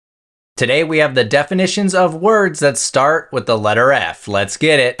Today we have the definitions of words that start with the letter F. Let's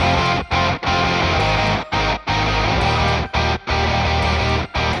get it.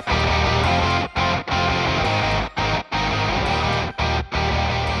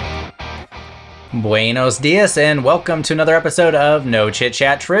 Buenos dias and welcome to another episode of No Chit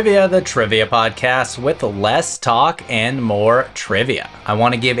Chat Trivia, the trivia podcast with less talk and more trivia. I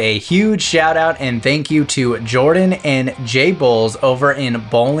want to give a huge shout out and thank you to Jordan and J Bulls over in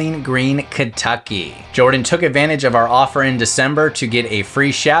Bowling Green, Kentucky. Jordan took advantage of our offer in December to get a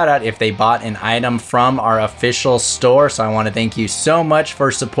free shout out if they bought an item from our official store. So I want to thank you so much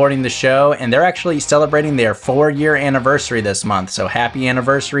for supporting the show. And they're actually celebrating their 4-year anniversary this month. So happy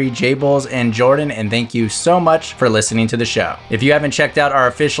anniversary, J Bulls and Jordan. And thank you so much for listening to the show. If you haven't checked out our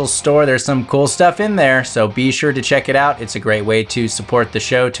official store, there's some cool stuff in there, so be sure to check it out. It's a great way to support the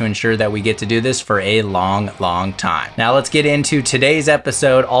show to ensure that we get to do this for a long time. Now let's get into today's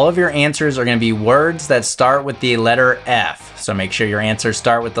episode. All of your answers are going to be words that start with the letter F. So make sure your answers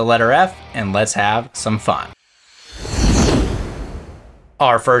start with the letter F, and let's have some fun.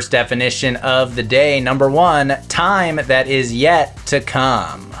 Our first definition of the day, number 1, time that is yet to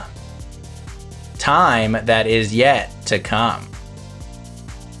come. Time that is yet to come.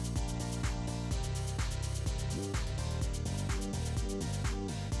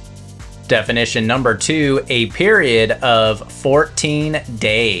 Definition number 2, a period of 14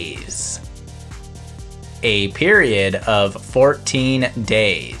 days. A period of 14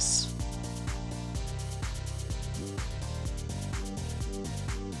 days.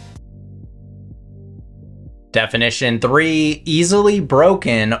 Definition 3, easily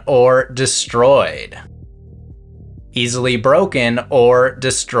broken or destroyed. Easily broken or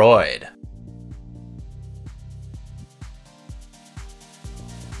destroyed.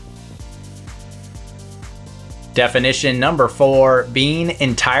 Definition number 4, being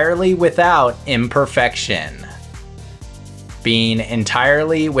entirely without imperfection. Being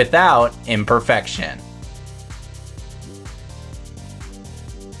entirely without imperfection.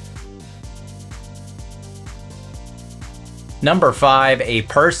 Number 5, a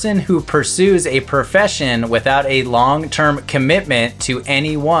person who pursues a profession without a long-term commitment to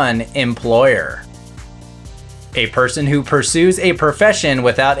any one employer. A person who pursues a profession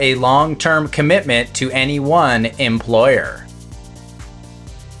without a long-term commitment to any one employer.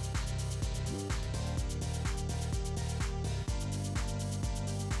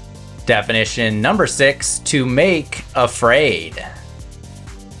 Definition number 6, to make afraid.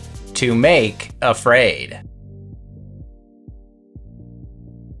 To make afraid.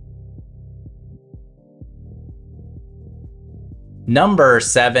 Number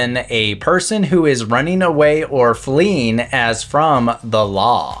 7, a person who is running away or fleeing as from the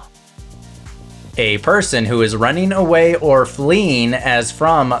law. A person who is running away or fleeing as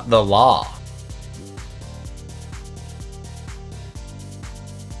from the law.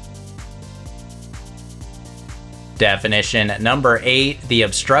 Definition number 8, the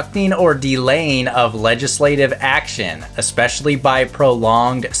obstructing or delaying of legislative action, especially by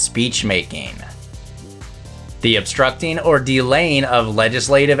prolonged speech making. The obstructing or delaying of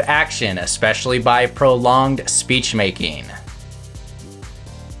legislative action, especially by prolonged speech making.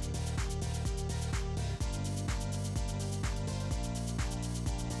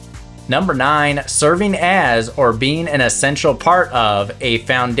 Number 9, serving as or being an essential part of a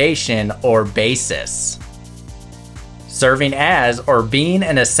foundation or basis. Serving as or being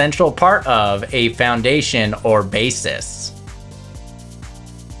an essential part of a foundation or basis.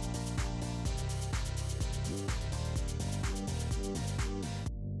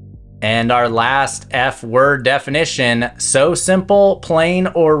 And our last F word definition, so simple, plain,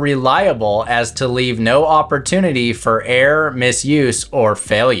 or reliable as to leave no opportunity for error, misuse, or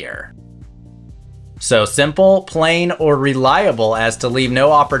failure. So simple, plain, or reliable as to leave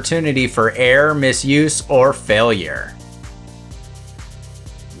no opportunity for error, misuse, or failure.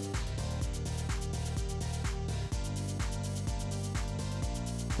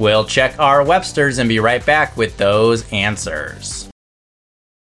 We'll check our Websters and be right back with those answers.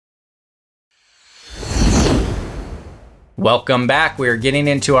 Welcome back. We're getting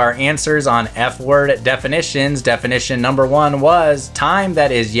into our answers on F-word definitions. Definition number 1 was time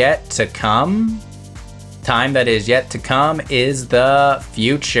that is yet to come. Time that is yet to come is the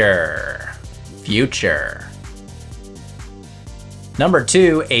future. Future. Number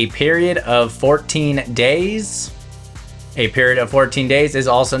 2, a period of 14 days. A period of 14 days is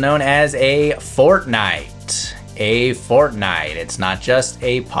also known as a fortnight. A fortnight. It's not just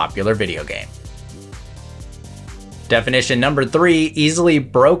a popular video game. Definition number 3, easily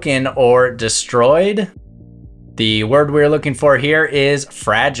broken or destroyed. The word we're looking for here is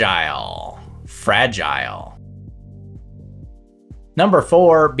fragile. Fragile. Number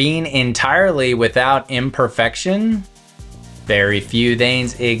 4, being entirely without imperfection. Very few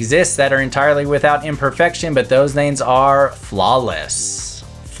things exist that are entirely without imperfection, but those things are flawless.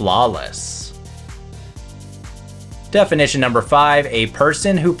 Flawless. Definition number 5, a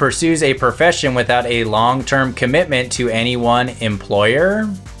person who pursues a profession without a long-term commitment to any one employer.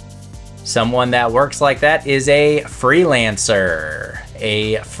 Someone that works like that is a freelancer.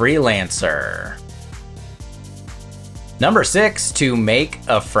 A freelancer. Number 6, to make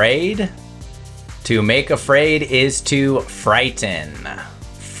afraid. To make afraid is to frighten.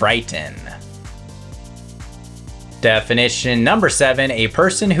 Frighten. Definition number 7, a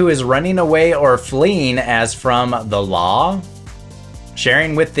person who is running away or fleeing as from the law.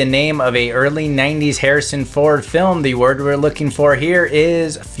 Sharing with the name of a early 90s Harrison Ford film, the word we're looking for here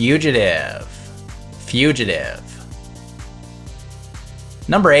is fugitive. Fugitive.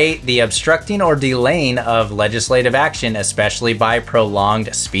 Number 8, the obstructing or delaying of legislative action, especially by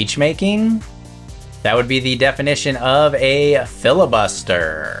prolonged speech making. That would be the definition of a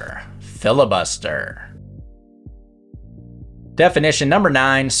filibuster. Filibuster. Definition number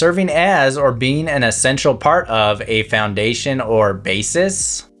 9, serving as or being an essential part of a foundation or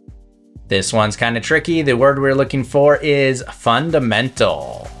basis. This one's kind of tricky. The word we're looking for is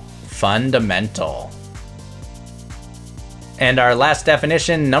fundamental. Fundamental. And our last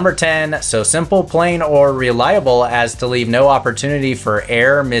definition, number 10, so simple, plain, or reliable as to leave no opportunity for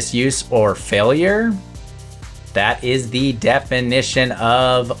error, misuse, or failure. That is the definition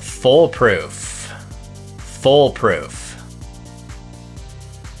of foolproof. Foolproof.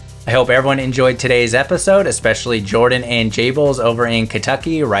 I hope everyone enjoyed today's episode, especially Jordan and Jables over in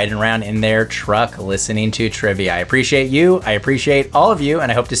Kentucky, riding around in their truck listening to trivia. I appreciate you. I appreciate all of you,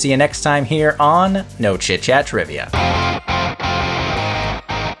 and I hope to see you next time here on No Chit Chat Trivia.